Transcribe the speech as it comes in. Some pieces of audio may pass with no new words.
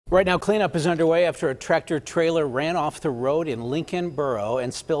Right now, cleanup is underway after a tractor trailer ran off the road in Lincoln Borough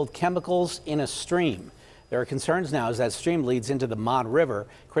and spilled chemicals in a stream. There are concerns now as that stream leads into the Mon River.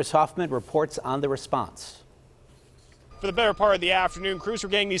 Chris Hoffman reports on the response. For the better part of the afternoon, crews were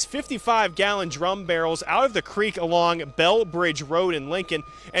getting these 55-gallon drum barrels out of the creek along Bell Bridge Road in Lincoln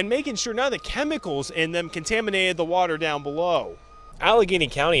and making sure none of the chemicals in them contaminated the water down below. Allegheny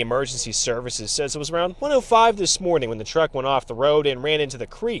County Emergency Services says it was around 1:05 this morning when the truck went off the road and ran into the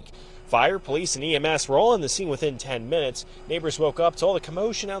creek. Fire, police, and EMS were all on the scene within 10 minutes. Neighbors woke up to all the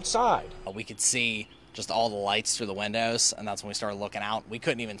commotion outside. We could see just all the lights through the windows, and that's when we started looking out. We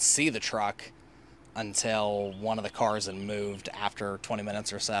couldn't even see the truck until one of the cars had moved after 20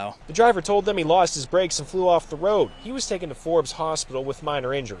 minutes or so. The driver told them he lost his brakes and flew off the road. He was taken to Forbes Hospital with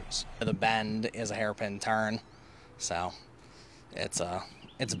minor injuries. The bend is a hairpin turn, so it's a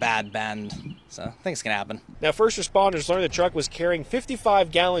bad bend, so things can happen. Now, first responders learned the truck was carrying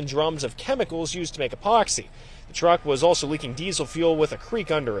 55-gallon drums of chemicals used to make epoxy. The truck was also leaking diesel fuel with a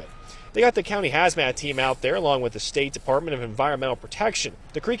creek under it. They got the county hazmat team out there along with the State Department of Environmental Protection.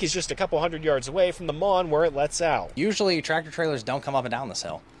 The creek is just a couple hundred yards away from the Mon where it lets out. Usually tractor trailers don't come up and down this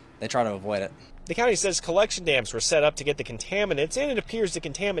hill. They try to avoid it. The county says collection dams were set up to get the contaminants, and it appears the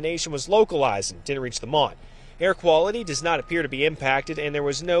contamination was localized and didn't reach the Mon. Air quality does not appear to be impacted, and there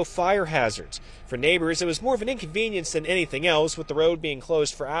was no fire hazards. For neighbors, it was more of an inconvenience than anything else, with the road being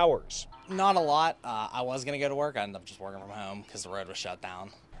closed for hours. Not a lot. I was going to go to work. I ended up just working from home because the road was shut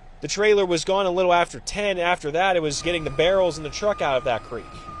down. The trailer was gone a little after 10. After that, it was getting the barrels and the truck out of that creek.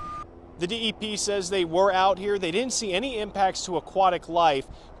 The DEP says they were out here. They didn't see any impacts to aquatic life,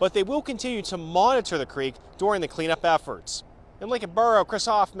 but they will continue to monitor the creek during the cleanup efforts. In Lincoln Borough, Chris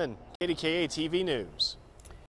Hoffman, KDKA-TV News.